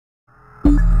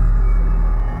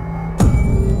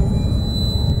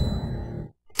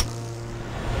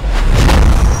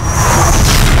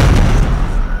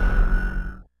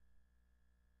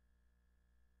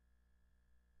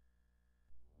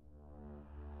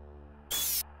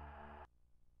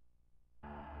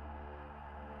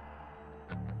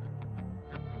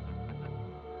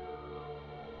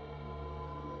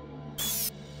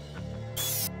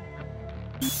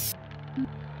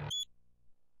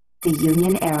The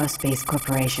Union Aerospace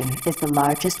Corporation is the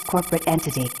largest corporate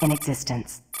entity in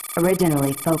existence.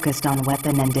 Originally focused on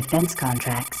weapon and defense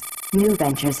contracts, new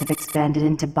ventures have expanded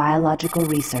into biological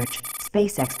research,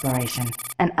 space exploration,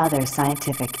 and other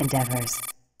scientific endeavors.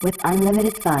 With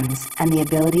unlimited funds and the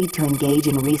ability to engage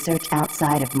in research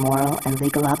outside of moral and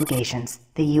legal obligations,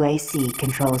 the UAC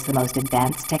controls the most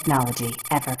advanced technology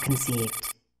ever conceived.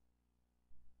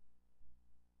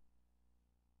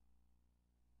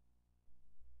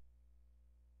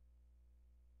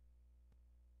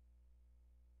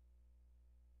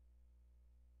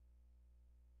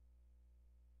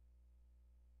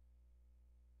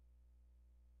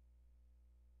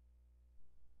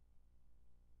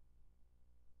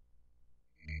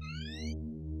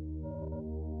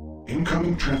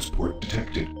 Incoming transport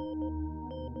detected.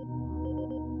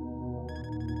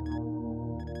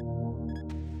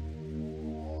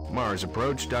 Mars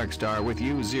approach, Dark Star with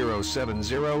you,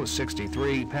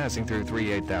 07063, passing through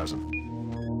 38,000.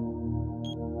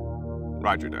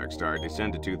 Roger, Dark Star.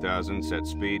 Descend to 2000, set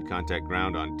speed, contact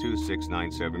ground on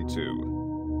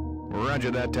 26972.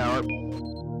 Roger that, Tower.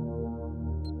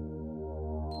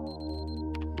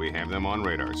 We have them on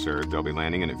radar, sir. They'll be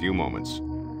landing in a few moments.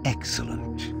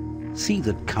 Excellent. See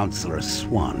that Counselor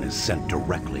Swan is sent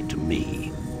directly to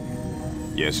me.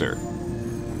 Yes, sir.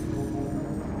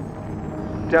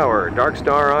 Tower, Dark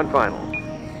Star on final.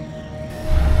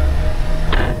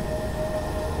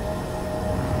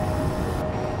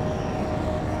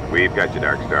 We've got you,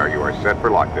 Dark Star. You are set for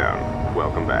lockdown.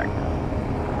 Welcome back.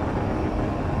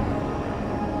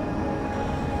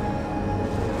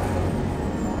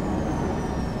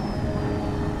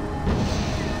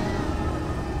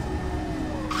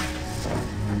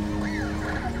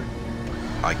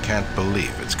 I can't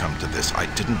believe it's come to this. I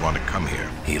didn't want to come here.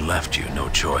 He left you no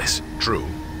choice. True,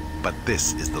 but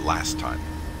this is the last time.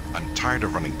 I'm tired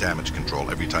of running damage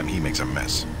control every time he makes a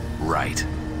mess. Right.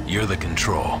 You're the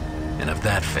control. And if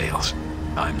that fails,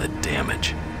 I'm the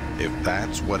damage. If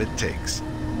that's what it takes,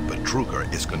 but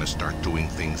Truger is gonna start doing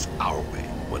things our way.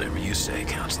 Whatever you say,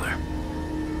 Counselor.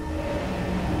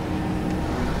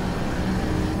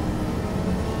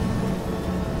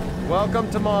 Welcome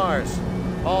to Mars.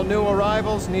 All new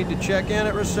arrivals need to check in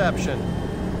at reception.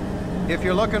 If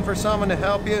you're looking for someone to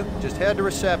help you, just head to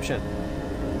reception.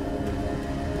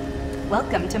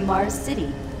 Welcome to Mars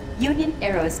City, Union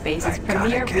Aerospace's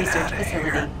premier research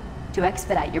facility. To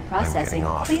expedite your processing,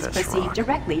 please proceed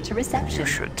directly to reception. You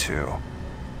should too.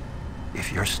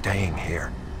 If you're staying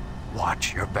here,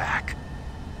 watch your back.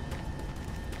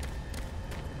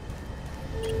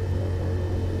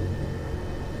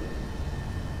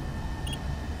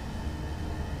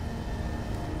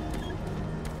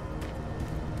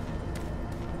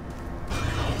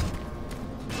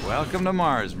 Welcome to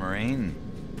Mars, Marine.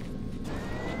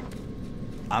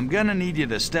 I'm gonna need you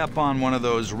to step on one of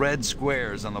those red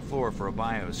squares on the floor for a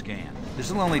bioscan.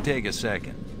 This'll only take a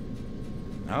second.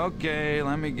 Okay,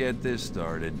 let me get this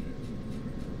started.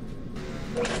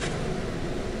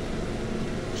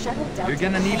 You're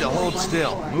gonna need to hold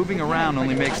still. Moving around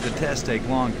only makes the test take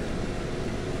longer.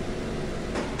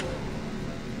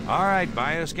 All right,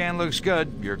 bioscan looks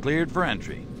good. You're cleared for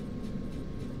entry.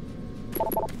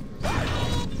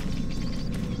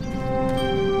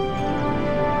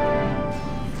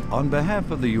 On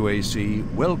behalf of the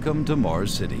UAC, welcome to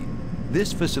Mars City.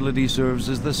 This facility serves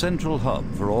as the central hub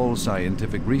for all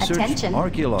scientific research,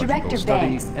 archaeological Director study,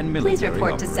 Banks, and military please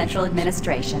report to Central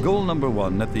Administration. Goal number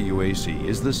 1 at the UAC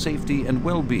is the safety and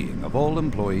well-being of all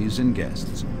employees and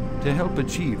guests. To help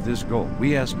achieve this goal,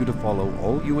 we ask you to follow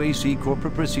all UAC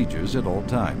corporate procedures at all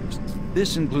times.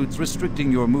 This includes restricting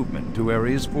your movement to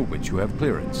areas for which you have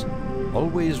clearance.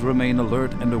 Always remain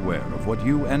alert and aware of what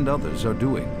you and others are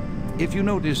doing. If you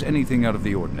notice anything out of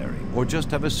the ordinary, or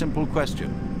just have a simple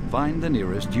question, find the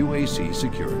nearest UAC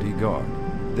security guard.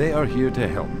 They are here to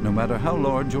help, no matter how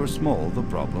large or small the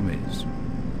problem is.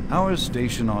 Our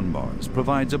station on Mars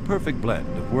provides a perfect blend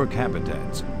of work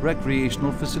habitats,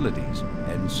 recreational facilities,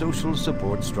 and social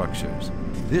support structures.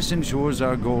 This ensures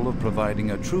our goal of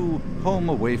providing a true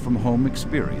home-away-from-home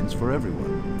experience for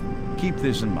everyone. Keep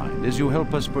this in mind as you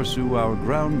help us pursue our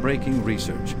groundbreaking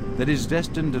research that is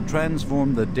destined to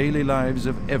transform the daily lives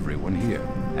of everyone here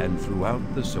and throughout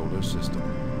the solar system.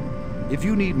 If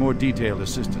you need more detailed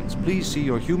assistance, please see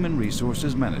your Human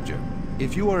Resources Manager.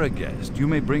 If you are a guest, you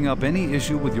may bring up any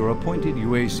issue with your appointed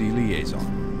UAC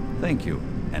liaison. Thank you,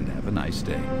 and have a nice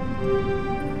day.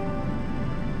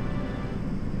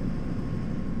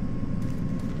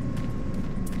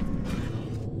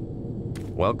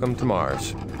 Welcome to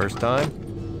Mars. First time?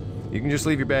 You can just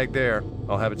leave your bag there.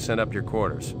 I'll have it sent up to your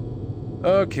quarters.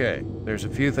 Okay, there's a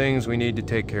few things we need to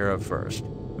take care of first.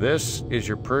 This is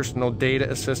your personal data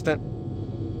assistant.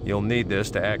 You'll need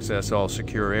this to access all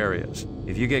secure areas.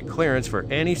 If you get clearance for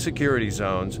any security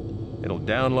zones, it'll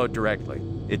download directly.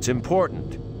 It's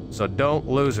important, so don't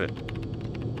lose it.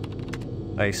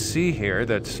 I see here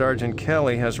that Sergeant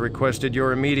Kelly has requested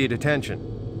your immediate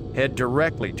attention. Head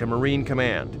directly to Marine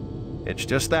Command. It's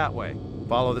just that way.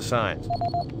 Follow the signs.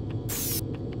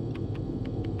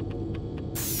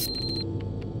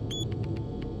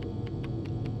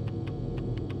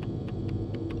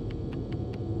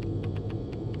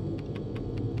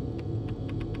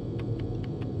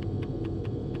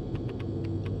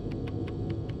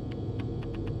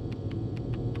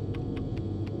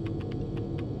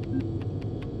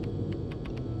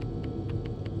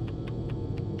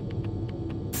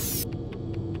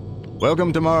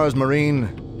 Welcome to Mars,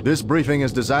 Marine. This briefing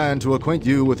is designed to acquaint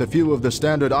you with a few of the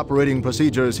standard operating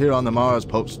procedures here on the Mars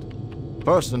post.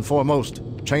 First and foremost,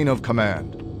 chain of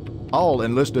command. All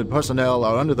enlisted personnel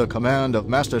are under the command of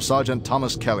Master Sergeant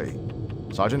Thomas Kelly.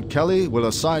 Sergeant Kelly will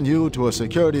assign you to a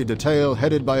security detail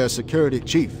headed by a security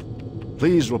chief.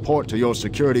 Please report to your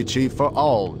security chief for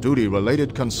all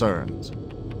duty-related concerns.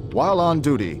 While on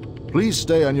duty, please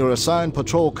stay on your assigned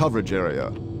patrol coverage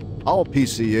area. All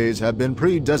PCAs have been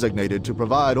pre-designated to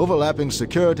provide overlapping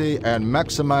security and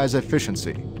maximize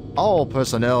efficiency. All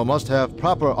personnel must have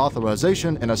proper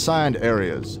authorization in assigned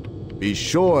areas. Be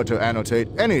sure to annotate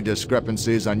any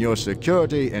discrepancies on your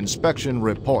security inspection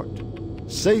report.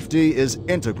 Safety is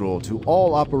integral to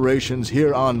all operations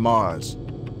here on Mars.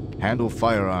 Handle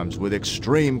firearms with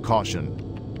extreme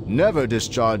caution. Never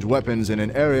discharge weapons in an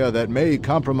area that may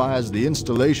compromise the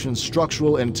installation's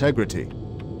structural integrity.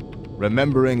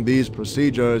 Remembering these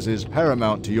procedures is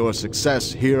paramount to your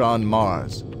success here on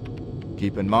Mars.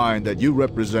 Keep in mind that you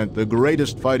represent the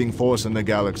greatest fighting force in the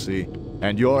galaxy,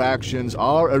 and your actions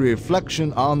are a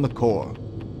reflection on the Corps.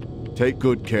 Take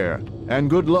good care, and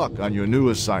good luck on your new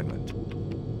assignment.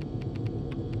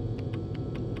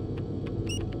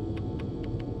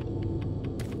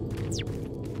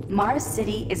 Mars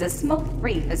City is a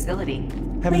smoke-free facility.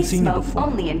 Haven't Please seen you smoke before.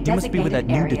 only in You must be with that designated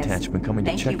new areas. detachment coming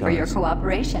to Thank check you for on your us.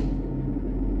 cooperation.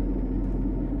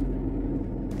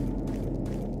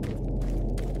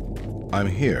 I'm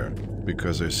here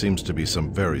because there seems to be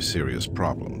some very serious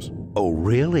problems. Oh,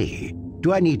 really?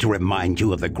 Do I need to remind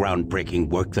you of the groundbreaking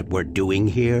work that we're doing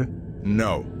here?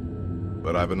 No,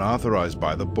 but I've been authorized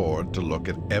by the board to look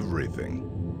at everything.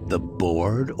 The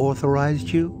board authorized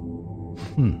you?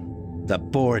 The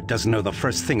board doesn't know the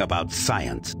first thing about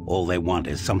science. All they want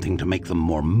is something to make them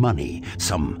more money,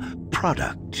 some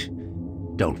product.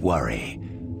 Don't worry,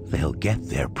 they'll get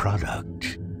their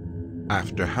product.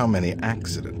 After how many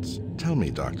accidents? Tell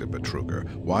me, Dr.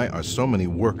 Betruger, why are so many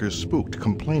workers spooked,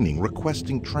 complaining,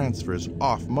 requesting transfers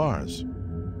off Mars?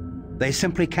 They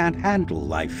simply can't handle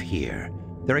life here.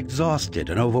 They're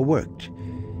exhausted and overworked.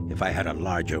 If I had a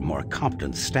larger, more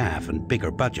competent staff and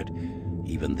bigger budget,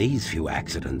 even these few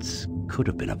accidents could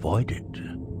have been avoided.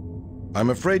 I'm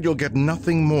afraid you'll get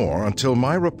nothing more until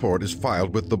my report is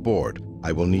filed with the board.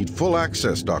 I will need full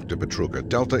access, Dr. Betruger,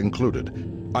 Delta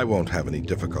included. I won't have any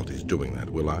difficulties doing that,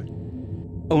 will I?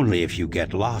 Only if you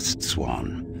get lost,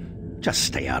 Swan. Just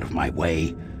stay out of my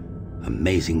way.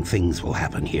 Amazing things will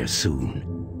happen here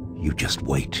soon. You just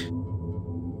wait.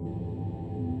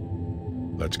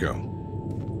 Let's go.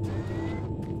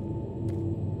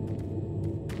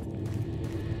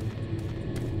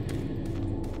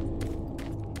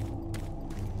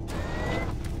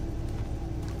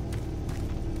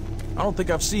 I don't think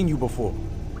I've seen you before.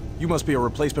 You must be a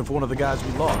replacement for one of the guys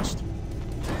we lost.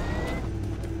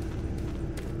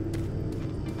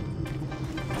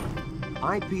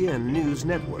 IPN News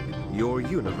Network, your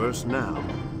universe now.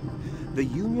 The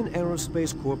Union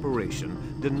Aerospace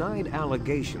Corporation denied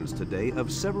allegations today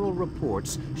of several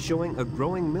reports showing a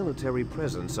growing military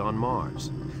presence on Mars.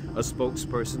 A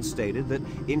spokesperson stated that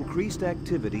increased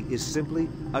activity is simply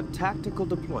a tactical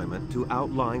deployment to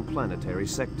outlying planetary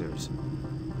sectors.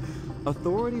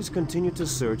 Authorities continue to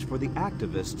search for the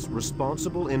activists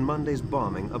responsible in Monday's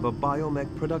bombing of a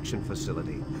biomech production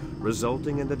facility,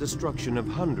 resulting in the destruction of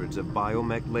hundreds of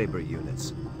biomech labor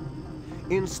units.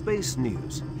 In space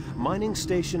news, mining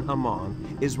station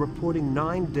Amman is reporting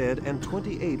 9 dead and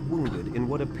 28 wounded in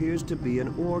what appears to be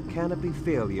an ore canopy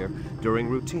failure during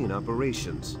routine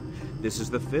operations. This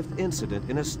is the 5th incident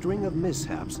in a string of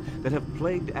mishaps that have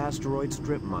plagued asteroid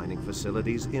strip mining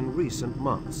facilities in recent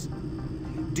months.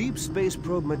 Deep Space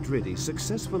Probe Madridi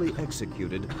successfully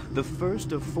executed the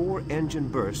first of 4 engine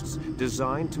bursts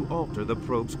designed to alter the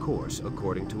probe's course,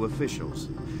 according to officials.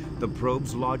 The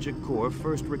probe's logic core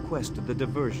first requested the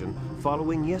diversion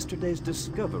following yesterday's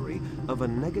discovery of a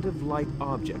negative light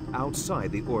object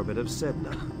outside the orbit of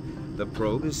Sedna. The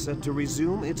probe is set to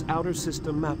resume its outer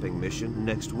system mapping mission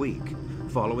next week,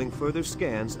 following further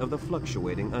scans of the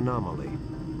fluctuating anomaly.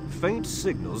 Faint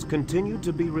signals continue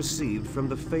to be received from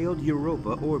the failed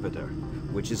Europa orbiter,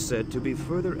 which is said to be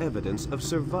further evidence of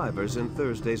survivors in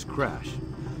Thursday's crash.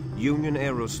 Union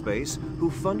Aerospace, who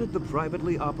funded the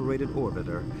privately operated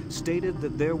orbiter, stated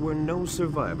that there were no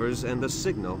survivors and the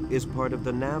signal is part of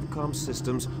the Navcom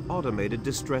system's automated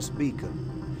distress beacon.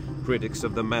 Critics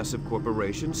of the massive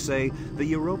corporation say the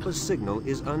Europa signal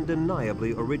is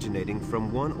undeniably originating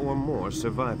from one or more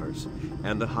survivors,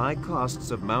 and the high costs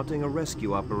of mounting a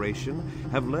rescue operation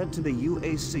have led to the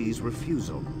UAC's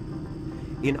refusal.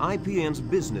 In IPN's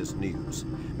business news,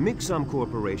 Mixam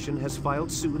Corporation has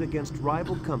filed suit against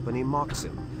rival company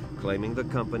Moxim, claiming the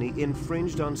company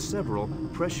infringed on several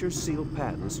pressure-sealed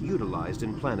patents utilized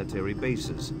in planetary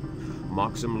bases.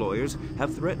 Moxim lawyers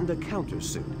have threatened a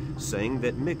countersuit, saying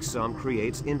that Mixam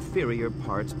creates inferior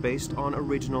parts based on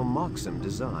original Moxim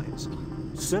designs.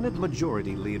 Senate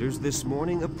Majority leaders this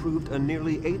morning approved a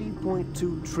nearly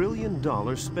 $80.2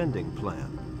 trillion spending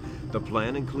plan. The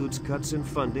plan includes cuts in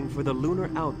funding for the Lunar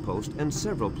Outpost and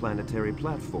several planetary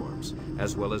platforms,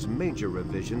 as well as major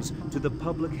revisions to the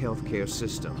public health care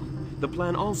system. The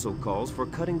plan also calls for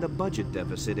cutting the budget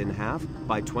deficit in half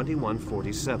by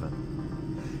 2147.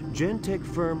 Gentech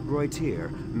firm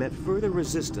Reutier met further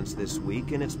resistance this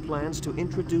week in its plans to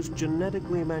introduce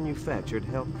genetically manufactured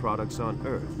health products on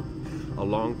Earth. A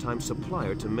longtime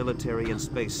supplier to military and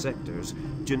space sectors,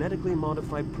 genetically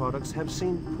modified products have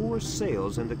seen poor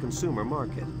sales in the consumer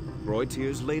market.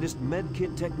 Reutier's latest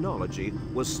medkit technology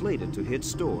was slated to hit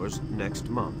stores next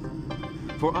month.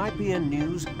 For IPN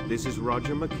News, this is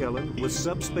Roger McKellen with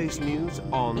Subspace News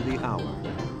on the Hour.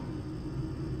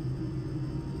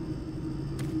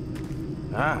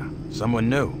 Ah, someone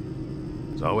new.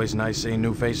 It's always nice seeing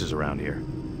new faces around here.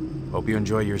 Hope you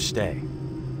enjoy your stay.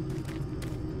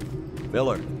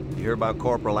 Miller, you hear about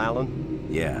Corporal Allen?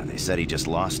 Yeah, they said he just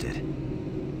lost it.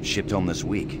 Shipped home this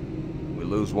week. We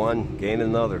lose one, gain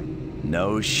another.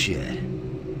 No shit.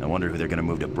 I wonder who they're gonna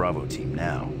move to Bravo team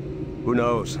now. Who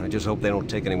knows? I just hope they don't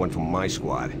take anyone from my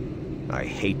squad. I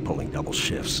hate pulling double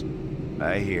shifts.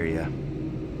 I hear ya.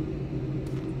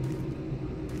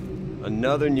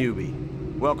 Another newbie.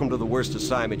 Welcome to the worst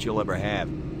assignment you'll ever have.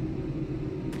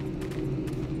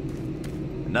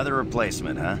 Another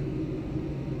replacement, huh?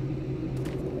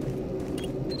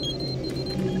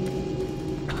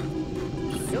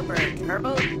 Super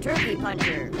Turbo Turkey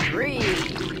Puncher 3.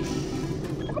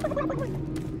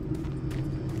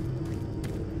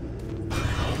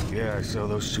 Yeah, I saw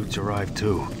those suits arrive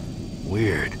too.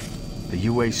 Weird. The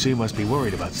UAC must be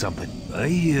worried about something. I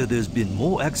hear there's been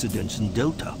more accidents in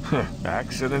Delta.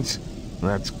 Accidents?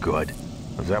 That's good.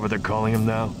 Is that what they're calling them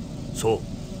now? So,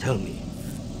 tell me,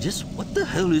 just what the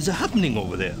hell is happening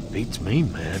over there? Beats me,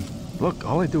 man. Look,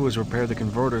 all I do is repair the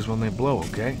converters when they blow,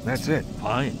 okay? That's it.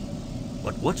 Fine.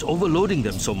 But what's overloading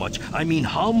them so much? I mean,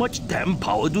 how much damn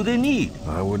power do they need?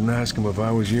 I wouldn't ask him if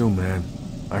I was you, man.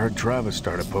 I heard Travis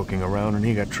started poking around and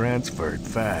he got transferred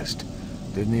fast.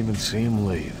 Didn't even see him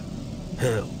leave.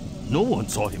 Hell, no one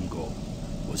saw him go.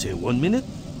 Was here 1 minute,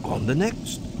 gone the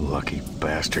next. Lucky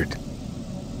bastard.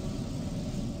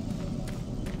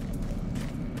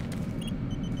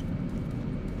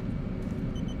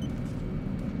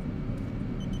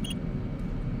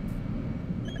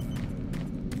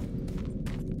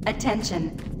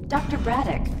 Attention, Dr.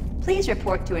 Braddock. Please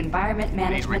report to Environment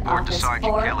Management report Office to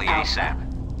Sergeant or Kelly Alpha.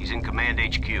 ASAP. He's in Command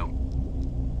HQ.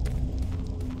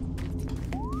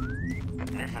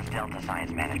 This is Delta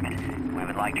Science Management. We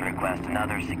would like to request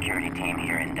another security team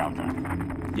here in Delta.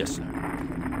 Yes, sir.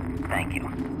 Thank you.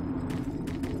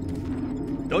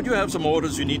 Don't you have some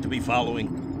orders you need to be following?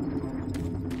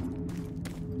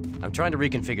 I'm trying to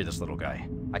reconfigure this little guy.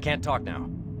 I can't talk now.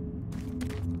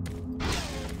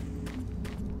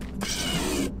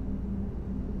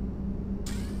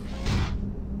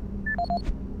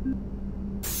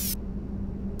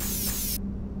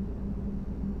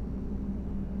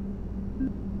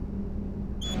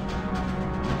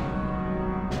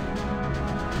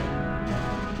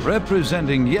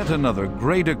 Representing yet another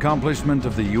great accomplishment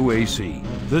of the UAC,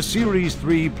 the Series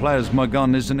 3 plasma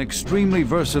gun is an extremely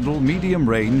versatile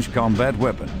medium-range combat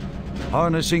weapon.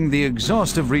 Harnessing the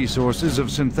exhaustive resources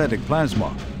of synthetic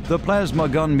plasma, the plasma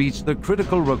gun meets the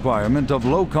critical requirement of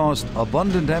low-cost,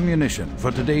 abundant ammunition for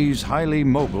today's highly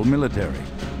mobile military.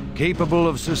 Capable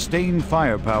of sustained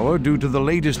firepower due to the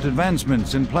latest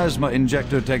advancements in plasma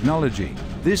injector technology,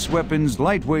 this weapon's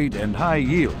lightweight and high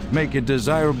yield make it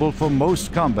desirable for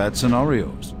most combat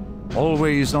scenarios.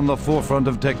 Always on the forefront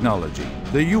of technology,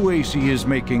 the UAC is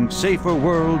making safer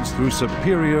worlds through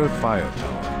superior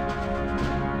firepower.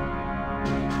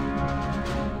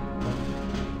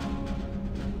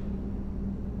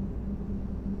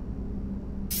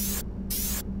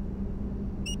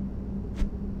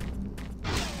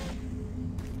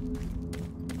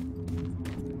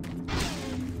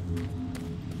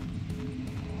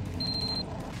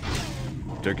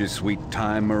 Took your sweet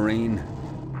time, Marine?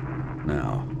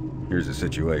 Now, here's the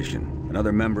situation.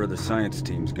 Another member of the science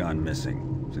team's gone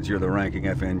missing. Since you're the ranking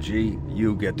FNG,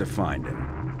 you get to find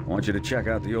him. I want you to check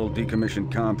out the old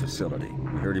decommissioned comm facility.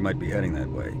 We heard he might be heading that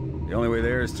way. The only way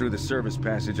there is through the service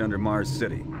passage under Mars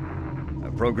City.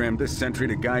 I've programmed this sentry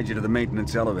to guide you to the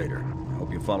maintenance elevator. I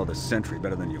hope you follow the sentry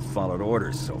better than you've followed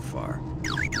orders so far.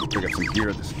 Pick up some gear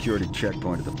at the security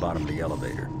checkpoint at the bottom of the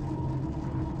elevator.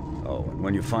 Oh, and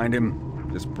when you find him,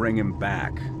 just bring him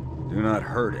back. Do not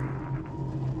hurt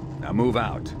him. Now move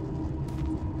out.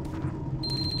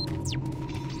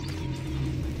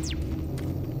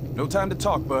 No time to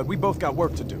talk, bud. We both got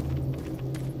work to do.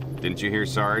 Didn't you hear,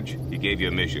 Sarge? He gave you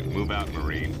a mission. Move out,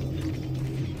 Marine.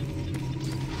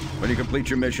 When you complete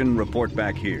your mission, report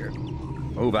back here.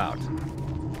 Move out.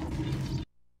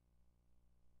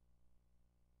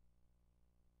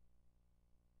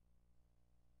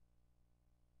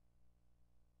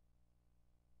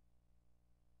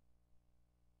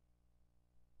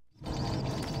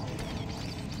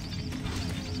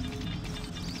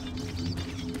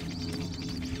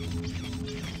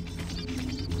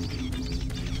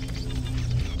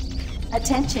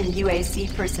 Attention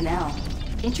UAC personnel.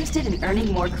 Interested in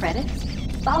earning more credits?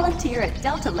 Volunteer at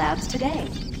Delta Labs today.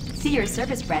 See your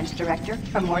service branch director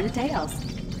for more details.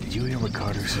 Did you hear what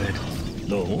Carter said?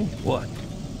 No, what?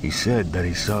 He said that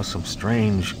he saw some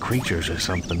strange creatures or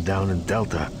something down in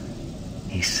Delta.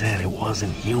 He said it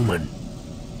wasn't human.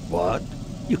 What?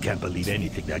 You can't believe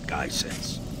anything that guy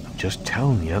says. I'm just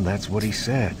telling you, that's what he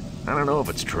said. I don't know if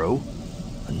it's true.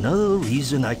 Another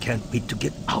reason I can't wait to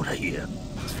get out of here.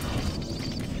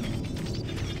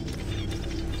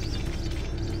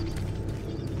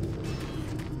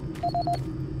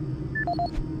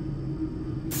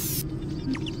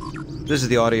 This is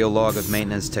the audio log of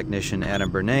maintenance technician Adam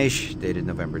Bernache, dated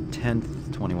November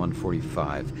 10th,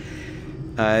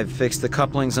 2145. I've fixed the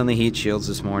couplings on the heat shields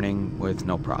this morning with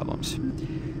no problems.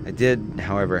 I did,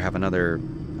 however, have another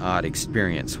odd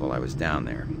experience while I was down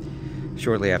there.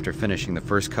 Shortly after finishing the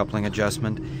first coupling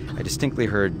adjustment, I distinctly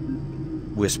heard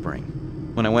whispering.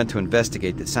 When I went to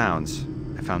investigate the sounds,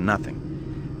 I found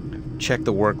nothing. I've checked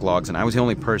the work logs, and I was the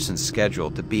only person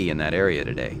scheduled to be in that area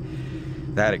today.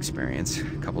 That experience,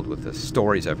 coupled with the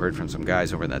stories I've heard from some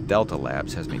guys over in the Delta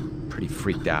Labs, has me pretty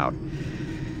freaked out.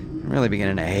 I'm really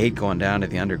beginning to hate going down to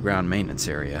the underground maintenance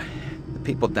area. The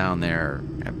people down there are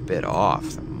a bit off.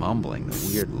 The mumbling, the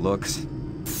weird looks.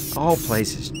 The whole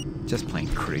place is just plain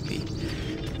creepy.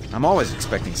 I'm always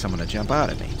expecting someone to jump out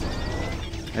at me.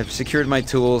 I've secured my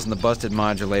tools and the busted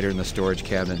modulator in the storage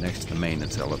cabinet next to the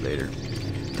maintenance elevator.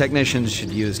 Technicians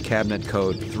should use cabinet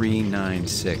code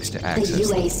 396 to access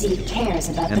the UAC cares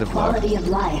about the quality of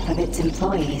life of its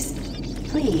employees.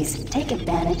 Please take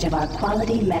advantage of our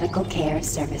quality medical care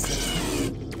services.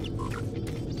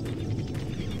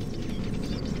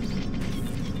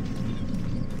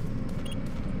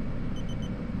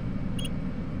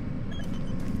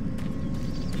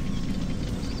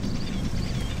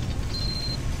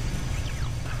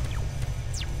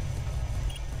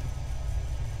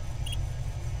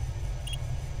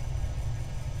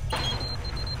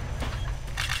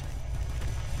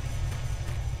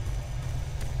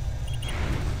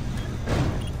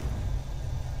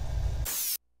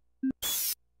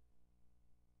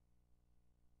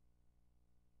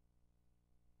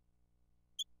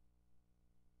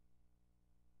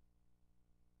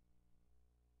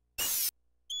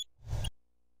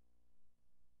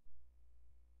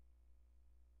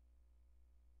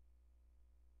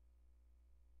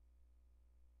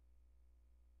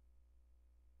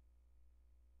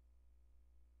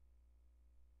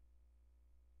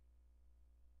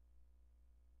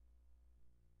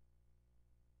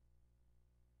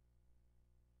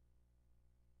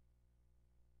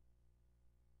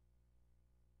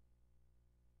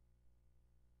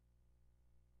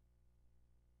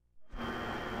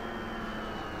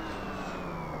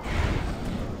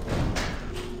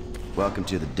 Welcome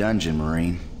to the dungeon,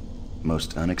 Marine.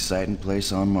 Most unexciting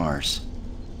place on Mars.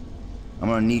 I'm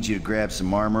gonna need you to grab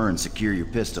some armor and secure your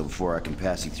pistol before I can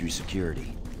pass you through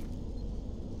security.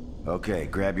 Okay,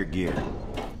 grab your gear.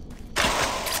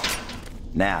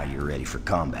 Now you're ready for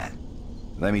combat.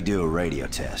 Let me do a radio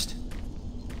test.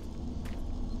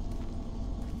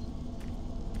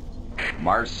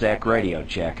 MarsSec radio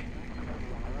check.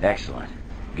 Excellent.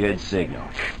 Good signal.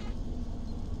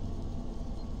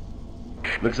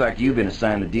 Looks like you've been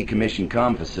assigned the decommissioned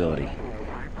comm facility.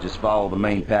 Just follow the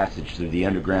main passage through the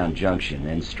underground junction,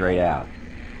 then straight out.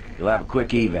 You'll have a quick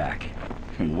evac.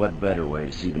 And what better way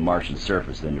to see the Martian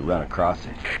surface than to run across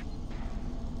it?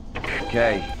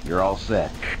 Okay, you're all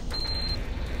set.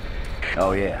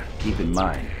 Oh yeah, keep in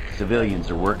mind, civilians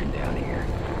are working down here.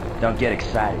 Don't get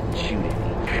excited and shoot at me.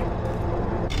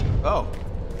 Oh,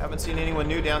 haven't seen anyone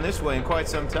new down this way in quite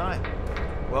some time.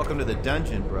 Welcome to the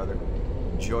dungeon, brother.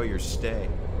 Enjoy your stay.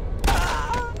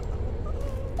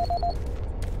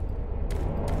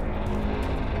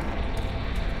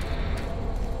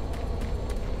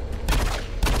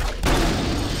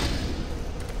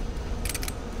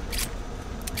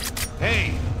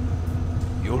 Hey!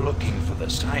 You're looking for the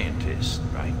scientist,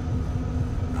 right?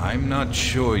 I'm not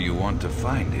sure you want to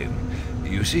find him.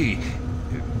 You see...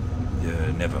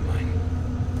 never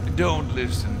mind. Don't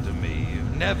listen to me.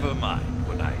 Never mind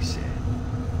what I said.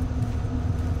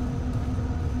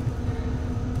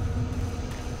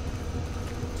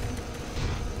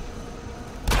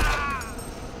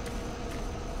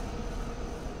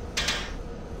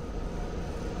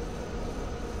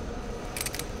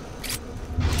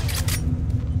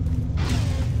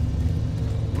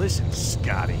 Listen,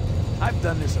 Scotty, I've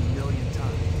done this a million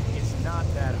times. It's not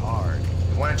that hard.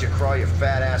 Why don't you crawl your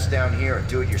fat ass down here and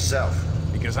do it yourself?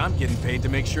 Because I'm getting paid to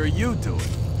make sure you do it.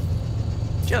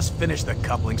 Just finish the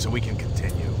coupling so we can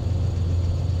continue.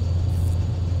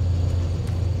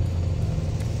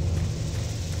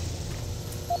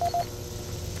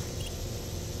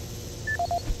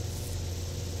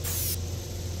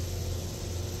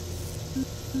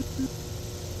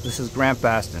 This is Grant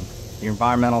Baston, the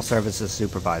Environmental Services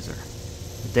Supervisor.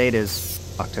 The date is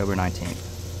October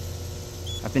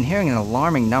 19th. I've been hearing an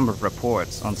alarming number of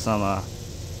reports on some,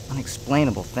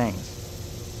 unexplainable things.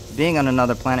 Being on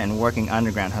another planet and working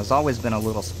underground has always been a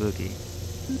little spooky,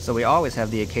 so we always have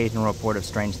the occasional report of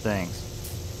strange things.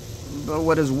 But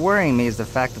what is worrying me is the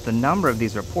fact that the number of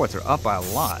these reports are up by a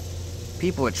lot.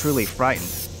 People are truly frightened.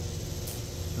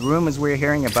 The rumors we're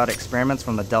hearing about experiments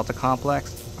from the Delta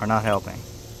Complex are not helping.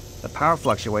 The power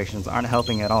fluctuations aren't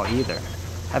helping at all either.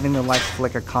 Having the lights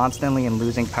flicker constantly and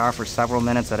losing power for several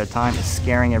minutes at a time is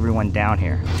scaring everyone down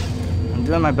here. I'm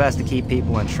doing my best to keep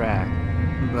people in track,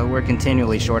 but we're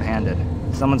continually short-handed.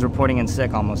 Someone's reporting in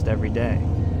sick almost every day.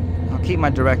 I'll keep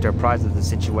my director apprised of the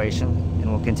situation,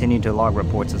 and will continue to log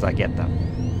reports as I get them.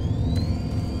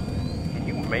 Can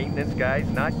you maintenance guys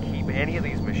not keep any of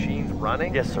these machines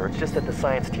running? Yes, sir. It's just that the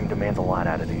science team demands a lot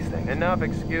out of these things. Enough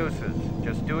excuses.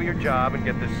 Just do your job and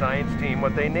get the science team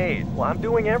what they need. Well, I'm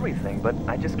doing everything, but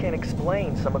I just can't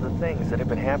explain some of the things that have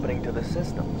been happening to the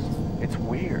systems. It's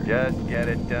weird. Just get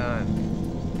it done.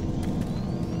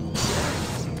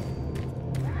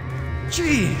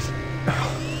 Jeez!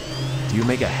 Do you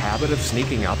make a habit of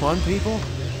sneaking up on people?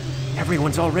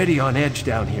 Everyone's already on edge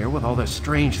down here with all the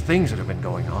strange things that have been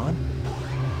going on.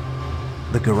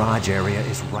 The garage area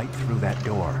is right through that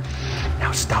door.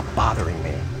 Now stop bothering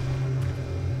me.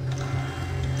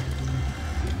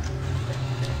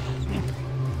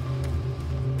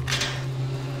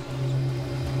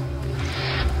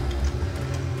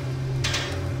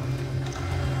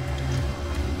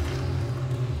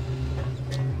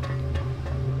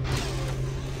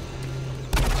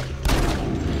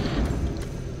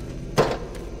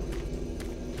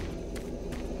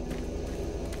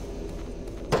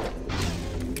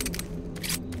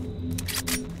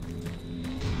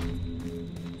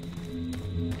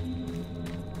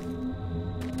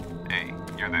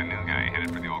 You're that new guy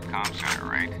headed for the old comm center,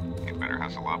 right? You'd better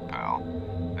hustle up, pal.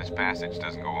 This passage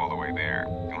doesn't go all the way there.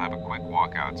 You'll have a quick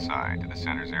walk outside to the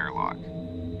center's airlock.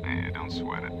 Eh, don't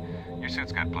sweat it. Your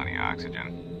suit's got plenty of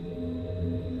oxygen.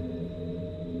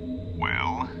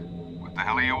 Well, what the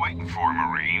hell are you waiting for,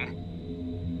 Marine?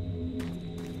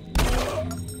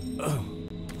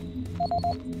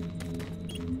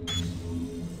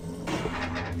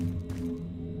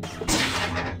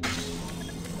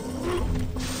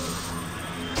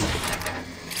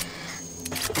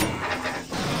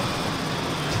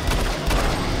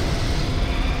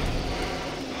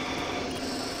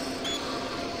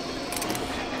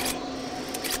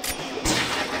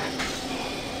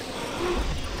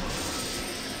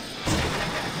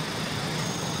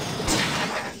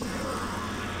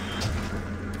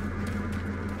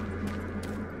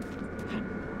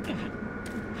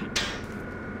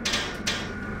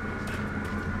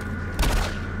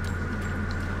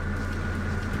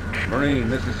 Marine,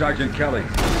 this is Sergeant Kelly.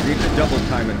 Need to double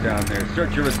time it down there.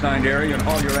 Search your assigned area and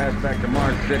haul your ass back to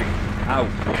Mars City. Out.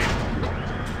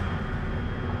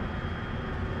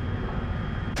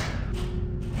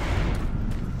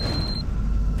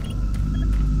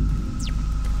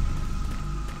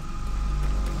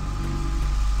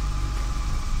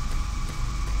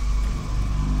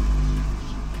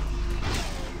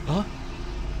 Huh?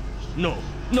 No,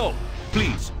 no,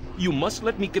 please. You must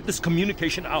let me get this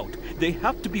communication out. They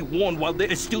have to be warned while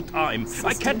there is still time.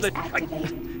 I can't let...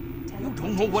 You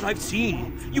don't know what I've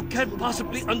seen. You can't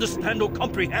possibly understand or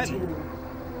comprehend.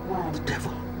 The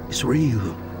devil is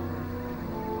real.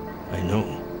 I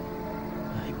know.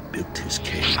 I built his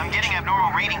cage. I'm getting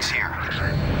abnormal readings here.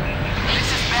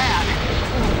 This is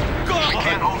bad. God! We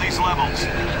can't hold these levels.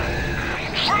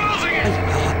 We're losing it!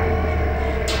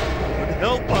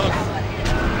 Help us!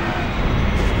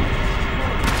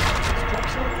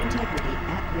 Structural integrity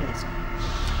at risk.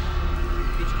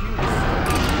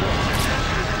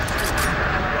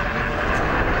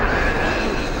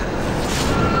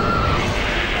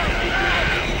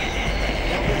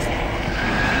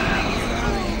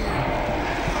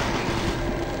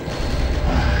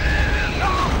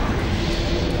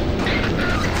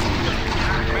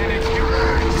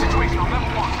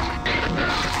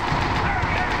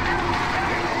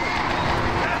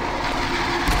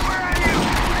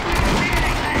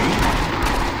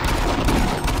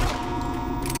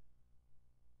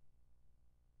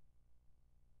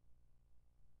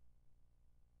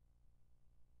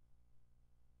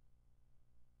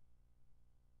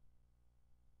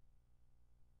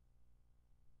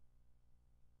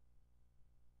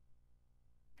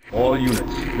 All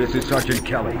units, this is Sergeant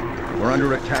Kelly. We're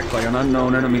under attack by an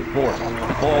unknown enemy force.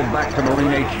 Fall back to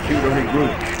Marine HQ to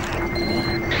regroup.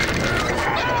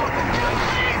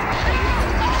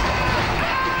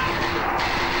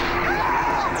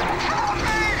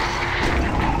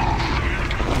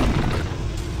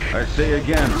 I say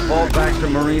again, fall back to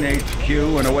Marine HQ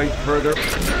and await further...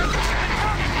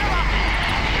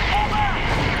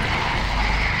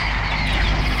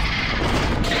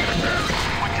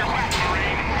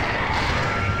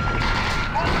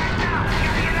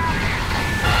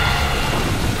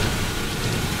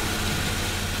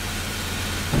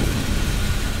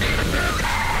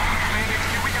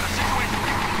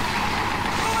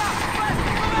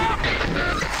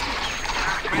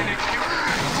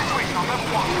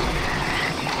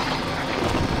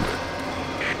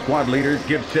 Squad leaders,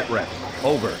 give sit reps.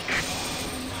 Over.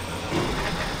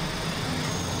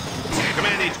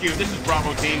 Command HQ, this is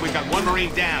Bravo Team. We've got 1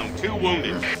 Marine down, 2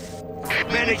 wounded.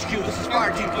 Command HQ, this is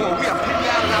Fire Team 4. We are pinned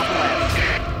down in Alpha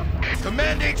Labs.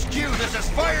 Command HQ, this is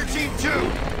Fire Team 2.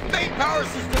 Main power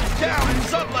systems down in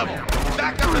sub-level.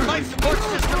 Backup and life support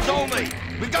systems only.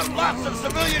 We've got lots of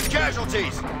civilian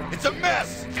casualties. It's a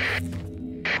mess.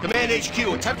 Command HQ,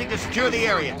 attempting to secure the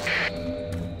area.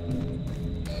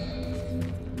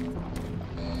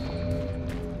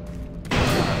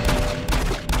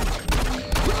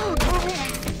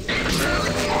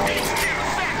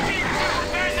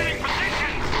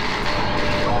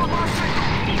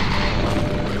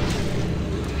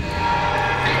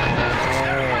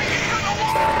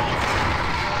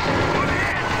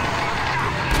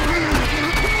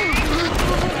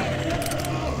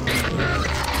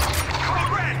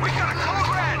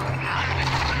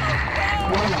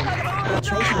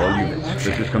 All units,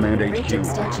 this is Command HQ.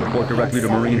 Report directly to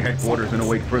Marine Headquarters and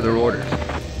await further orders.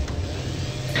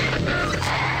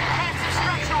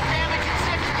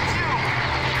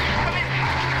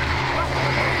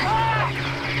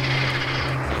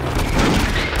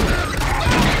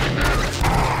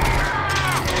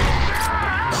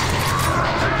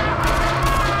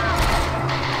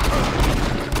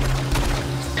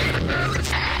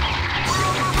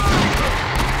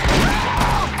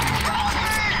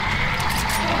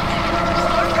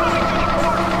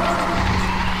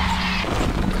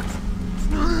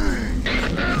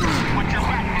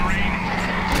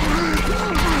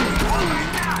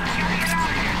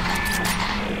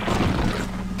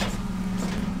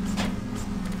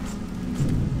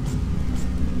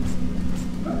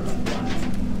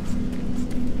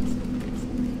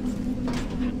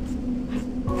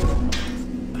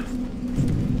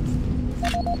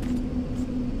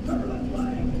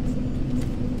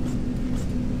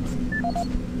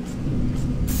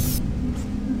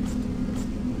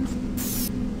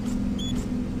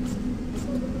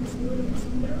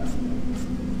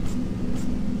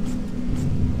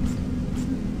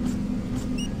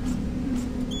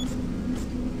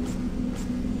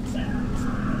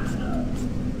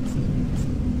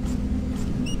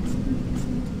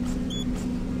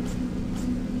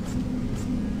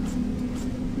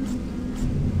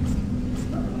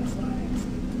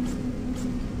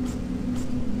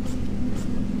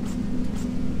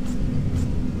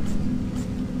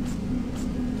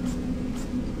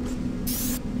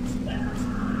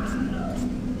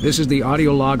 This is the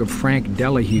audio log of Frank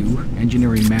Delahue,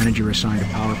 engineering manager assigned to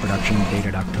power production,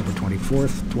 dated October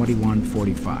 24th,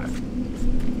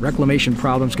 2145. Reclamation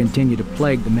problems continue to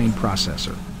plague the main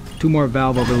processor. 2 more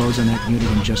valve overloads on that unit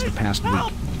in just the past week.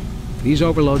 These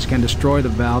overloads can destroy the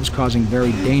valves, causing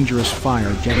very dangerous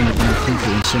fire, jetting it down to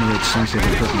incinerate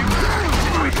sensitive equipment.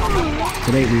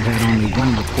 To date, we've had only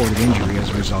 1 reported injury as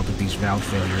a result of these valve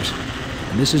failures,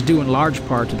 and this is due in large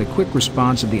part to the quick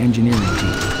response of the engineering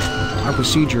team. Our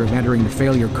procedure of entering the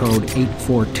failure code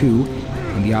 842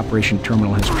 in the operation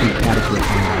terminal has proved adequate,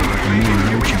 and I recommend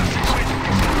no changes in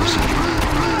that procedure.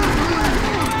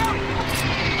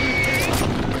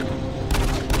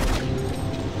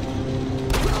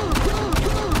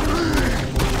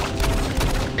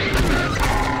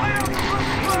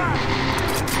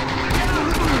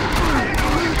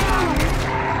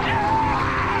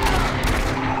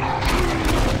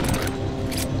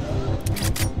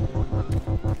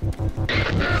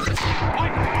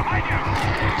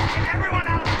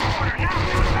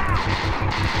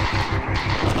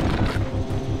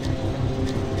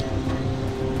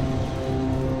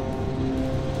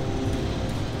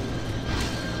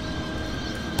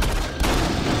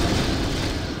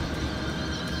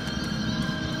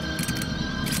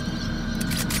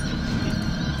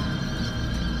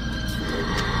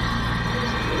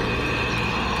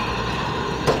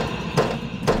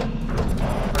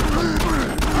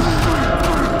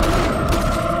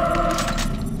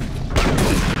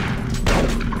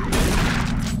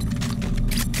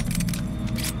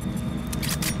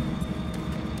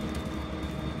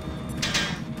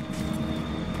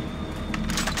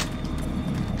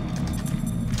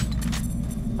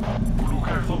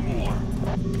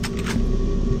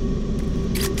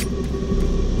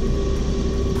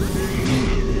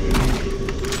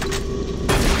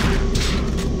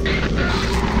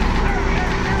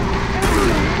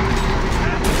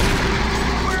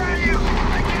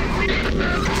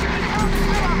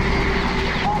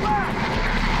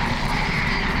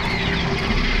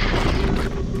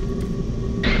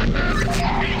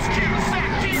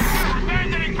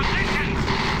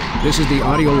 This is the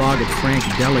audio log of Frank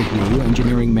Delahue,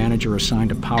 engineering manager assigned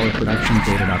to power production,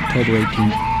 dated October 18,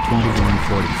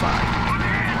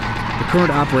 2145. The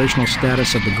current operational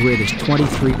status of the grid is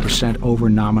 23% over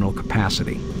nominal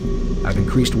capacity. I've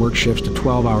increased work shifts to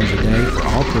 12 hours a day for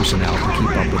all personnel to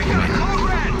keep up with demand.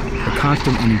 The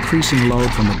constant and increasing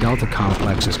load from the Delta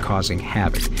complex is causing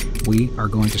havoc. We are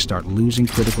going to start losing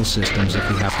critical systems if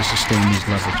we have to sustain these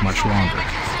levels much longer.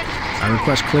 I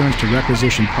request clearance to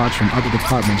requisition parts from other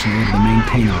departments in order to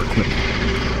maintain our equipment.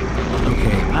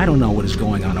 Okay, I don't know what is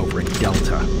going on over at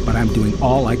Delta, but I'm doing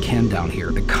all I can down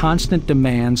here. The constant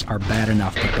demands are bad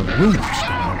enough, but the rumors going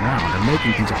around are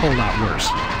making things a whole lot worse.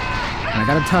 And I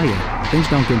gotta tell you, if things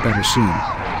don't get better soon,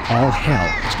 all hell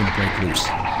is gonna break loose.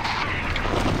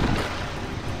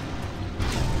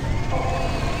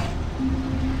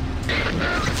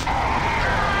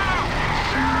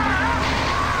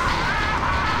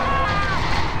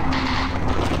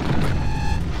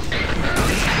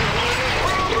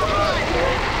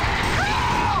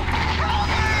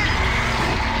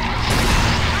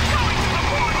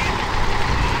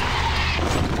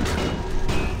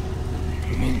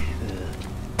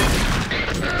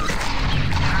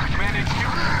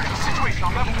 Situation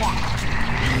on level 1.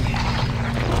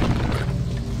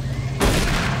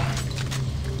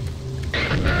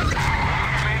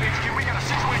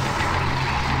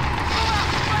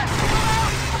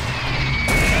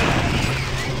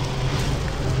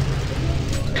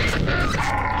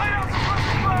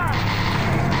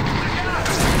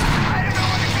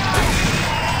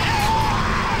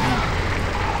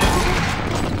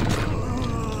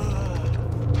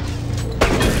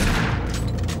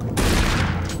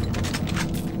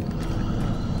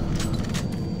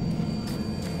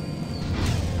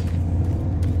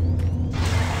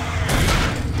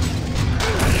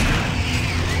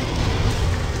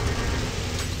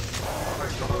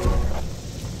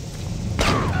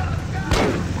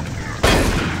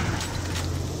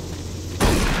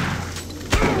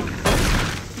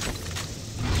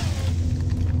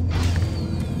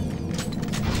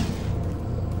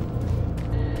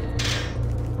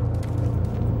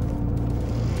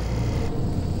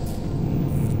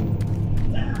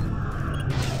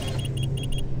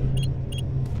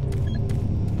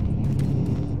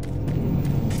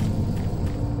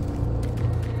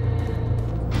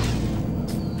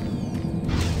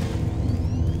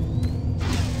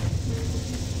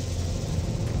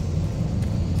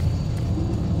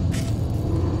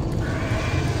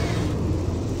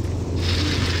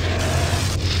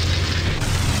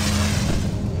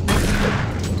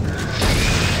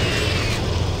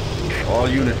 All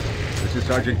units, this is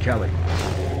Sergeant Kelly.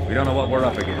 We don't know what we're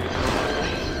up against.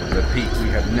 Repeat, we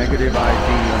have negative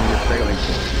ID on the assailing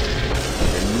force.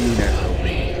 They mean SOB.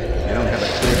 They don't have a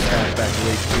clear path back to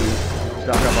HQ.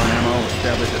 Stock up on ammo,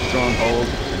 establish a stronghold,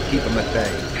 and keep them at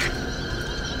bay.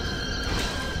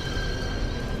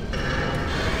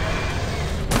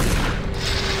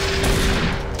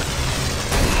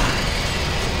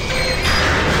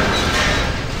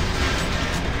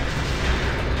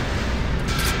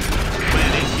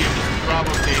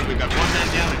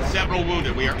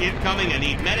 Wounded. We are incoming and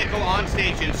need medical on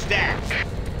station stat.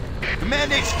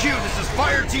 Command HQ, this is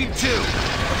Fire Team 2.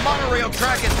 The monorail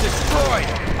track is destroyed.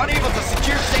 Unable to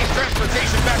secure safe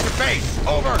transportation back to base.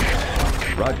 Over.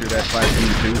 Roger that, Fire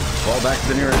Team 2. Fall back to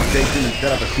the nearest station and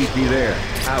set up a CP there.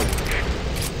 Out.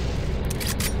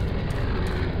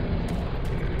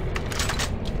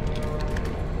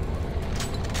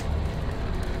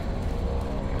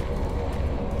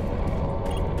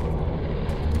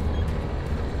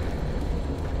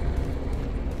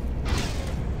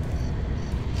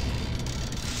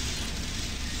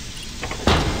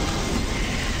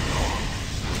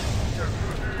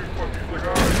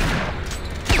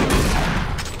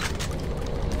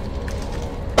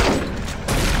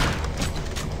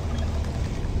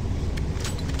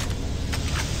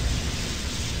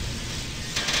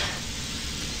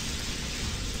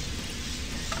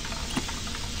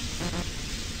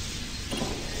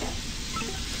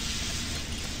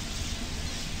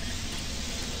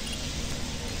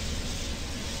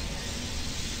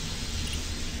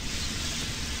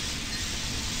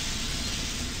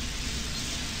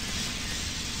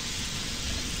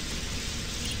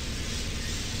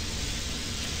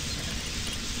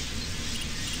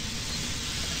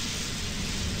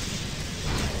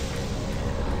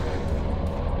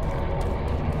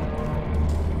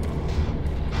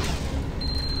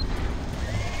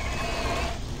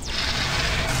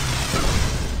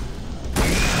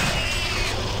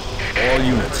 All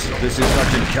units, this is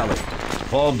Sergeant Kelly.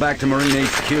 Fall back to Marine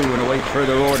HQ and await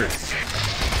further orders.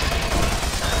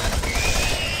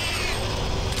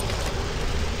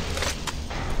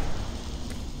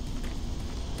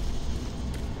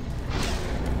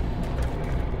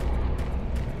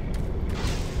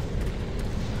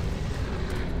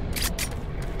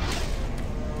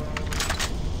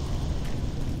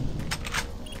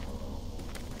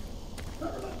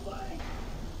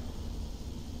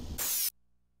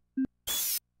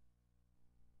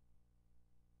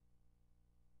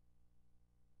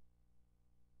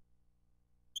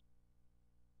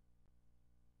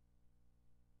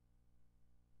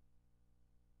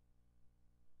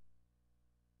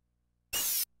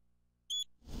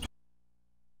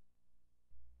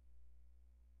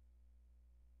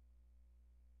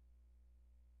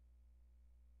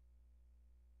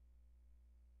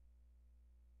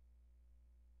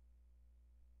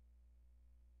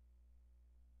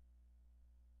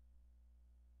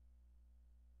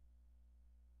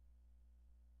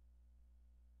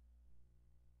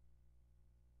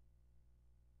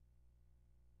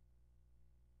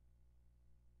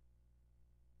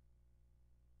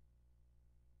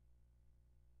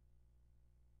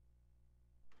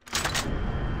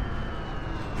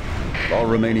 All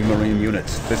remaining Marine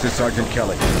units, this is Sergeant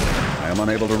Kelly. I am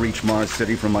unable to reach Mars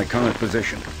City from my current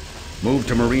position. Move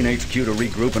to Marine HQ to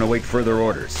regroup and await further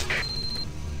orders.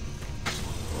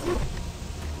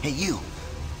 Hey, you!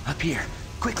 Up here,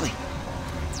 quickly!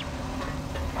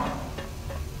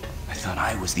 I thought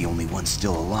I was the only one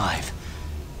still alive.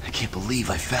 I can't believe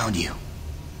I found you.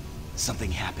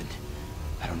 Something happened.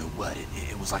 I don't know what.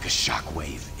 It was like a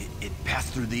shockwave. It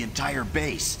passed through the entire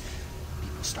base.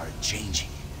 People started changing.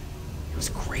 It was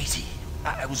crazy.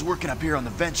 I was working up here on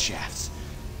the vent shafts.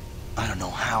 I don't know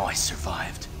how I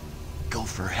survived. Go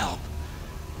for help.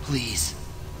 Please.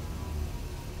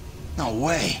 No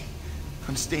way.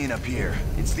 I'm staying up here.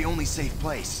 It's the only safe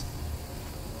place.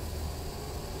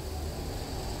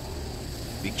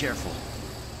 Be careful.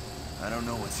 I don't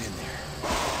know what's in there.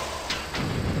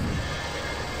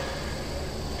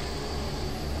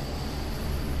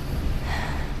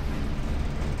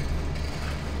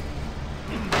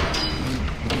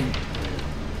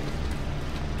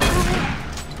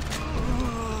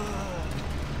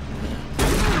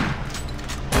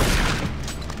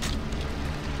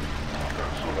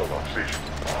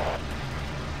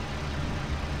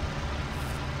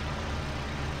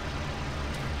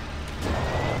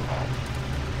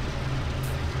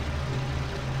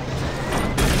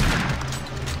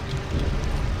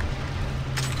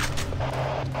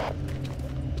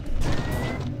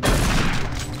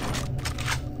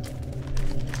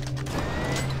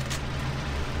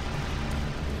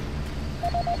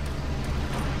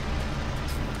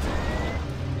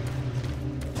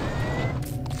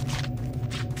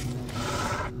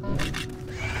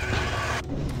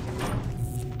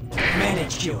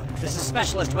 HQ, this is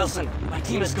Specialist Wilson. My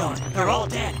team is gone. They're all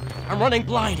dead. I'm running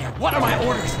blind here. What are my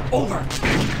orders? Over.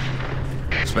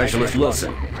 Specialist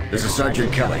Wilson, this is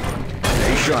Sergeant Kelly.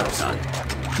 Stay sharp, son.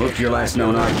 Look to your last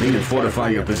known RP and fortify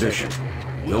your position.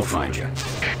 We'll find you.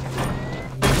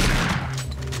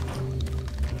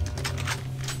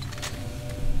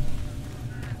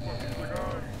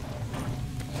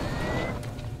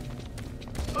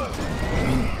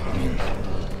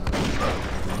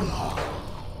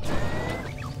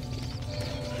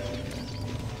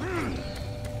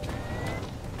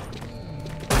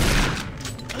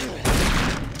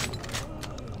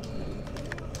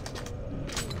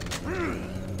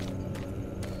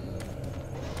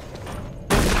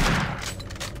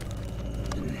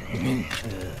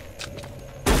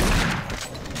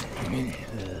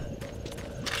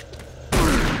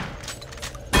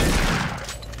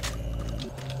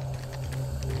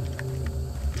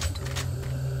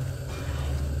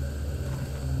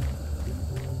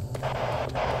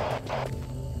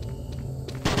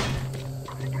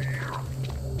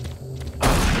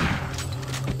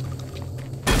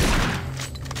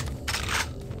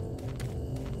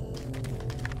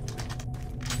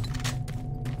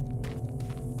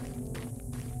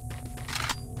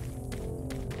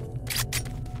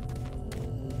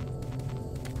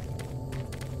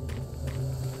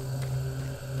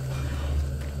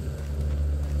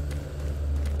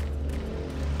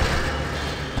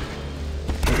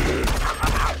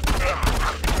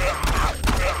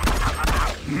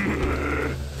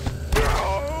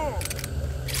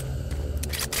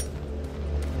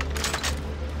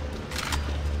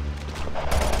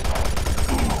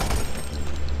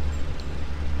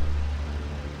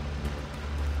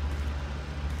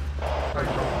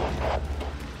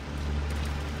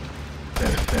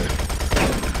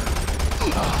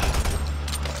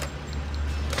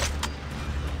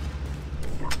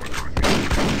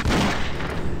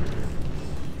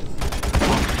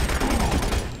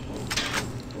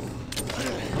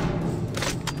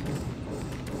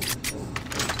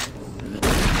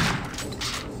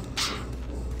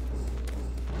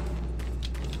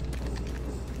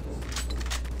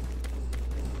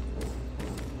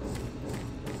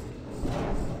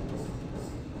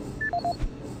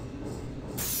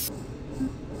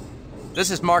 This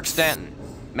is Mark Stanton,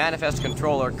 Manifest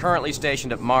Controller, currently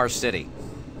stationed at Mars City.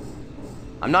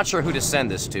 I'm not sure who to send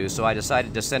this to, so I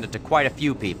decided to send it to quite a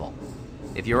few people.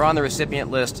 If you're on the recipient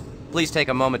list, please take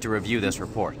a moment to review this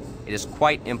report. It is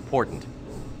quite important.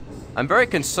 I'm very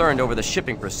concerned over the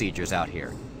shipping procedures out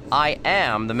here. I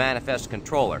am the Manifest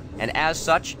Controller, and as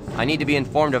such, I need to be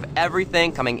informed of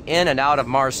everything coming in and out of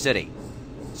Mars City.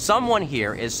 Someone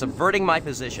here is subverting my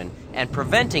position and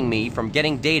preventing me from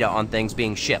getting data on things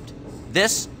being shipped.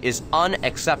 This is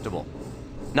unacceptable.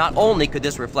 Not only could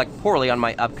this reflect poorly on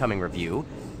my upcoming review,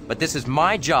 but this is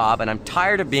my job and I'm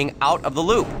tired of being out of the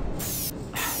loop.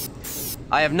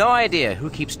 I have no idea who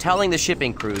keeps telling the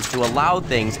shipping crews to allow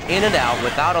things in and out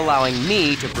without allowing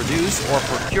me to produce or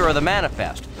procure the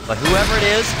manifest. But whoever it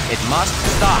is, it must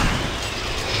stop.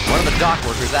 One of the dock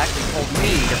workers actually told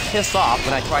me to piss off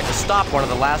when I tried to stop one of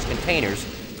the last containers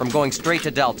from going straight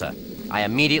to Delta. I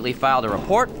immediately filed a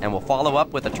report and will follow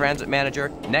up with the transit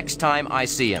manager next time I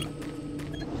see him.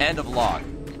 End of log.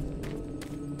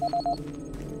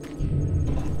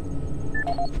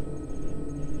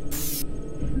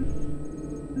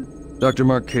 Dr.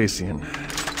 Mark Kasian,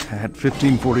 at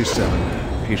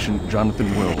 1547, patient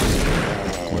Jonathan Wills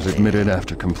was admitted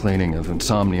after complaining of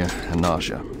insomnia and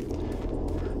nausea.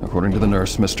 According to the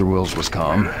nurse, Mr. Wills was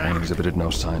calm and exhibited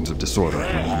no signs of disorder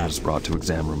when he was brought to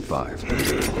exam room 5.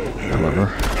 However,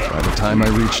 by the time I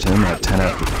reached him at 10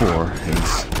 after 4,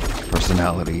 his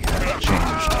personality had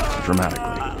changed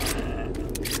dramatically.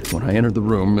 When I entered the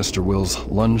room, Mr. Wills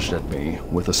lunged at me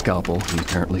with a scalpel he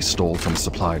apparently stole from a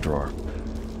supply drawer.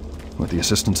 With the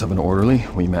assistance of an orderly,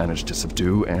 we managed to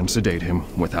subdue and sedate him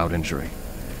without injury.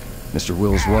 Mr.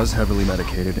 Wills was heavily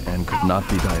medicated and could not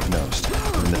be diagnosed.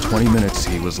 In the 20 minutes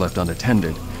he was left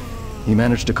unattended, he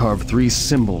managed to carve 3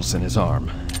 symbols in his arm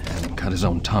and cut his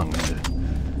own tongue into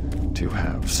 2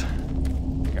 halves.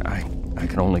 I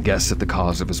can only guess at the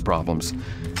cause of his problems.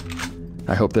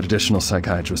 I hope that additional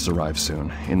psychiatrists arrive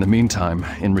soon. In the meantime,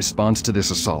 in response to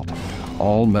this assault,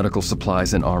 all medical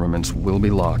supplies and armaments will be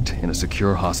locked in a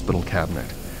secure hospital cabinet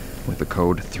with the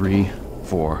code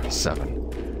 347.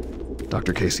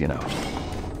 Dr. Kasian out.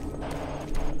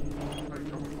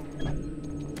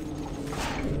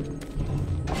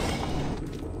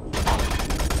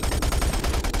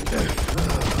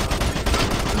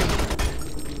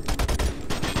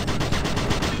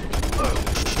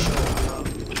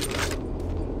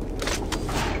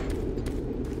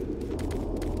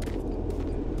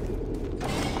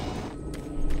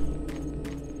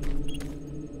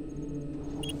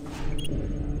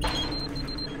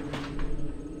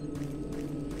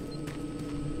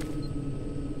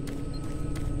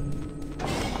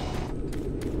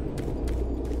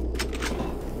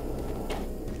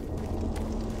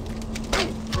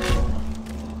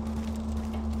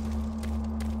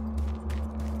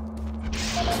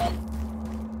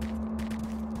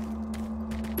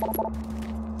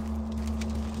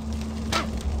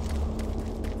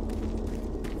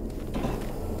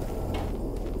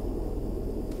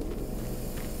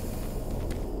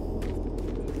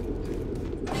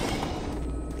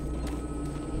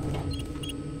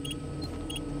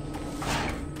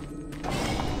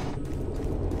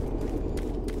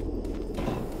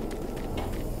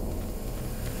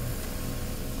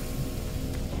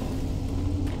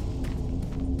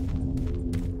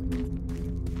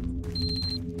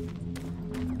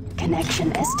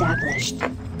 connection established.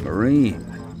 Marine,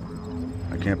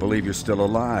 I can't believe you're still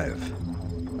alive.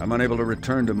 I'm unable to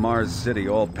return to Mars City.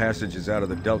 All passages out of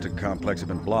the Delta complex have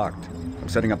been blocked. I'm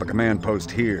setting up a command post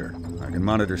here. I can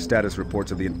monitor status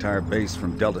reports of the entire base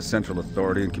from Delta Central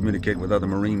Authority and communicate with other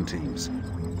Marine teams.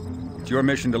 It's your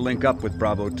mission to link up with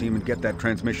Bravo Team and get that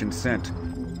transmission sent.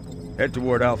 Head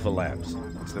toward Alpha Labs.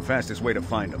 It's the fastest way to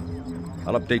find them.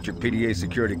 I'll update your PDA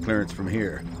security clearance from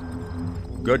here.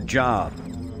 Good job,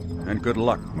 and good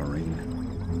luck, Marine.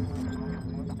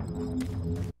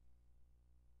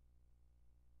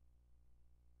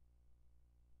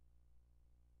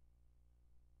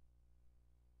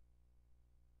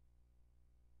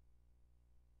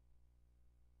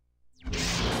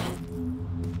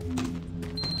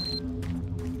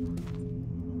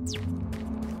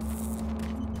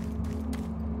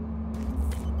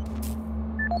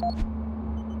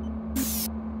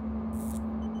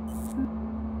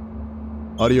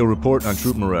 Audio report on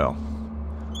troop morale.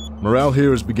 Morale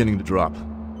here is beginning to drop.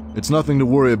 It's nothing to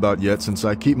worry about yet since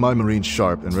I keep my Marines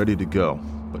sharp and ready to go,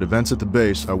 but events at the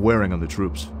base are wearing on the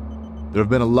troops. There have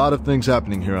been a lot of things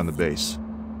happening here on the base.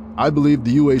 I believe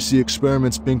the UAC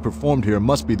experiments being performed here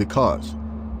must be the cause.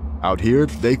 Out here,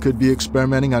 they could be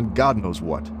experimenting on God knows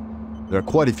what. There are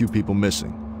quite a few people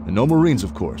missing, and no Marines,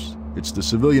 of course. It's the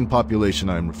civilian population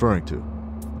I am referring to.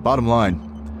 Bottom line,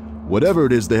 whatever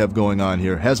it is they have going on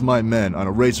here has my men on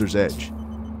a razor's edge.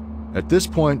 At this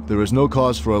point, there is no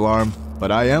cause for alarm,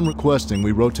 but I am requesting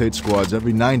we rotate squads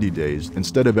every 90 days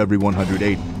instead of every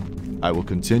 180. I will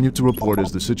continue to report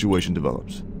as the situation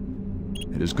develops.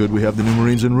 It is good we have the new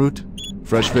Marines en route.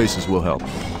 Fresh faces will help.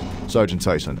 Sergeant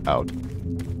Tyson, out.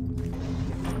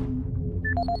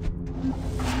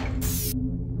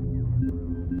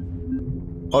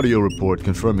 Audio report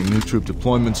confirming new troop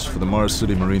deployments for the Mars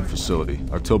City Marine Facility,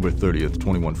 October 30th,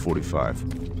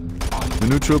 2145. The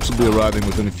new troops will be arriving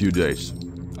within a few days.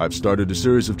 I've started a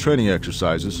series of training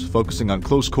exercises focusing on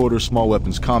close-quarter small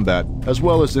weapons combat, as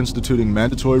well as instituting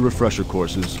mandatory refresher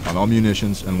courses on all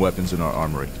munitions and weapons in our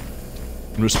armory.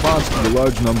 In response to the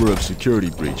large number of security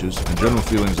breaches and general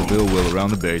feelings of ill will around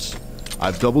the base,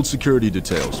 I've doubled security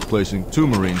details, placing 2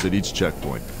 Marines at each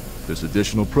checkpoint. This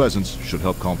additional presence should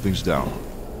help calm things down.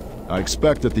 I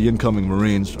expect that the incoming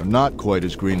Marines are not quite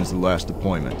as green as the last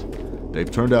deployment.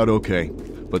 They've turned out okay,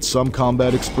 but some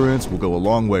combat experience will go a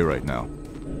long way right now.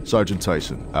 Sergeant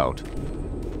Tyson, out.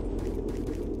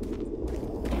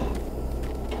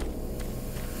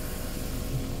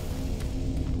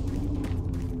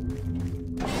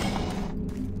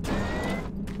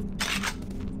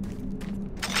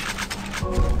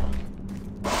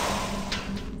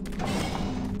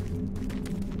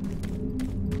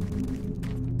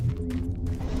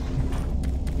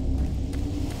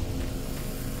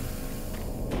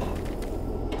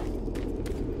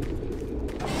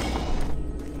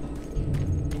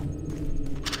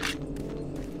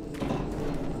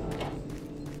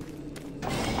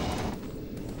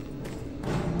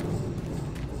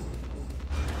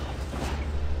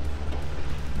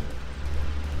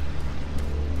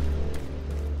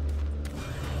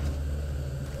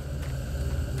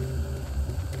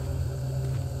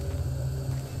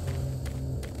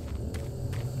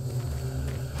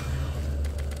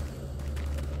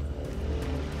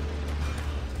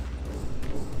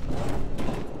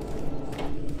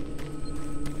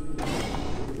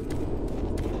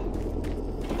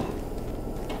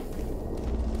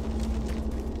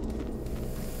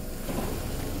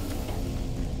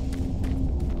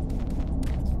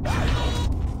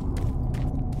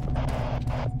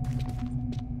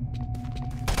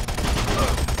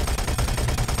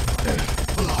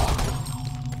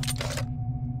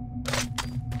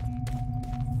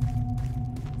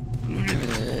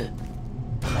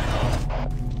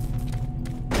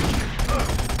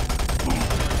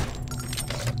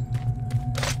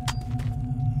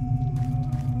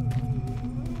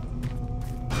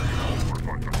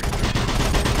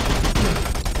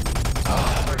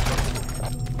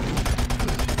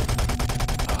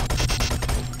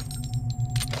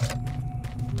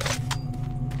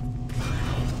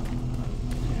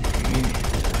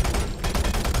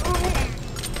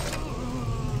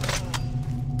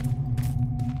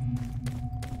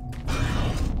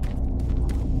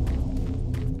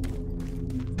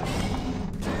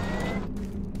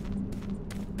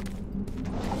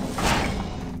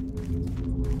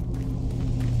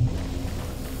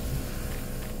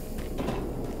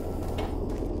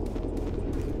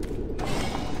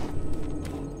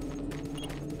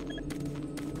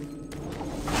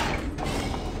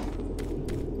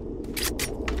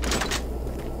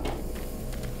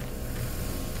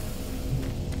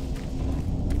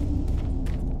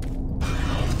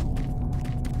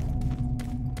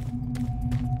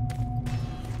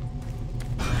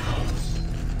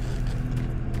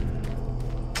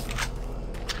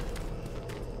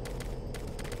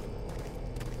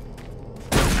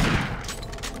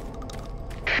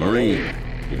 Marine,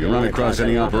 if you run across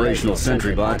any operational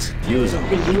sentry bots, use them.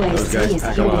 The UAC Those guys is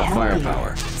pack a here to lot of help firepower.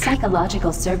 you.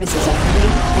 Psychological services are free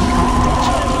and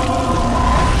confidential.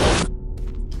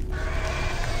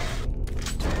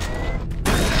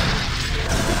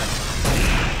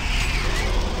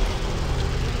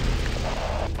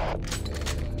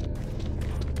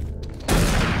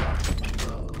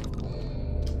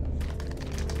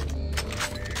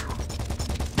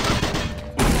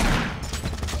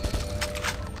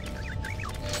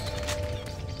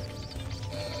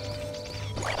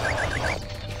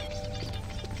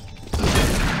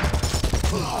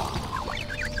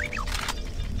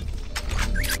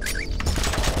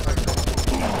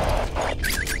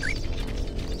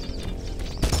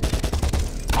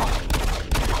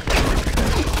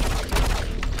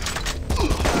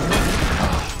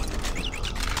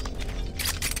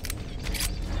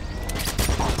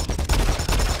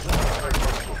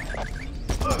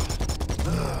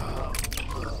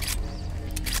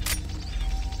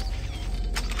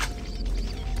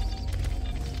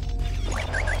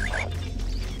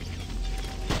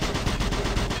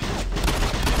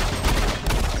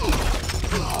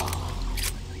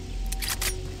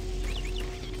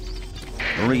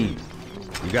 Marine,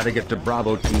 you gotta get to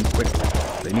Bravo team quickly.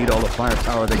 They need all the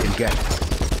firepower they can get.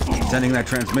 Sending that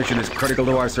transmission is critical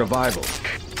to our survival.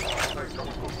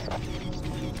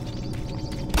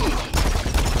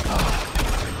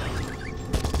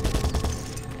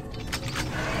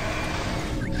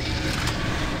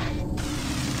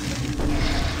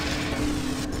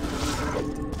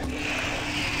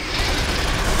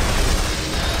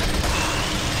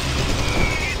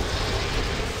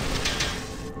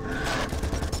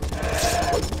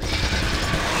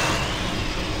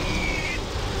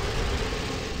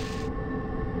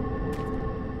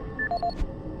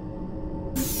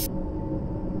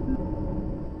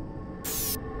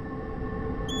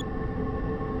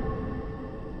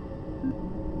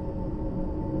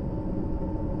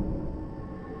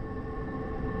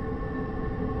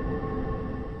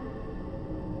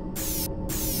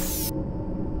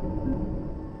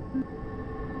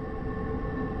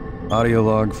 Audio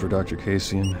log for Dr.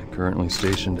 Kasian, currently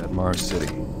stationed at Mars City.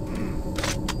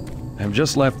 I have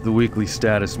just left the weekly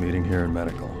status meeting here in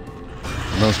medical.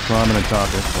 The most prominent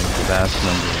topic was the vast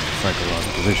number of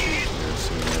psychological issues we're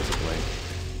seeing as of late.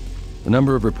 The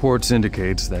number of reports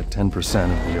indicates that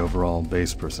 10% of the overall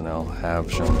base personnel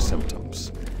have shown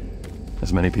symptoms.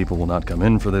 As many people will not come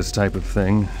in for this type of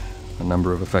thing, the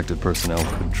number of affected personnel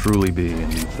could truly be in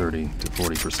the 30 to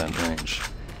 40% range.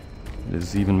 It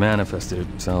has even manifested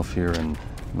itself here in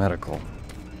medical.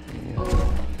 We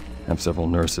have several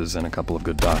nurses and a couple of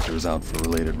good doctors out for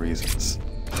related reasons.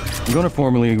 I'm going to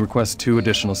formally request 2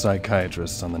 additional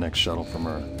psychiatrists on the next shuttle from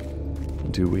Earth.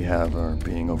 The 2 we have are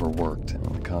being overworked,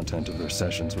 and the content of their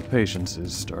sessions with patients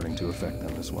is starting to affect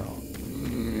them as well.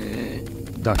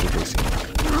 Dr. Casey.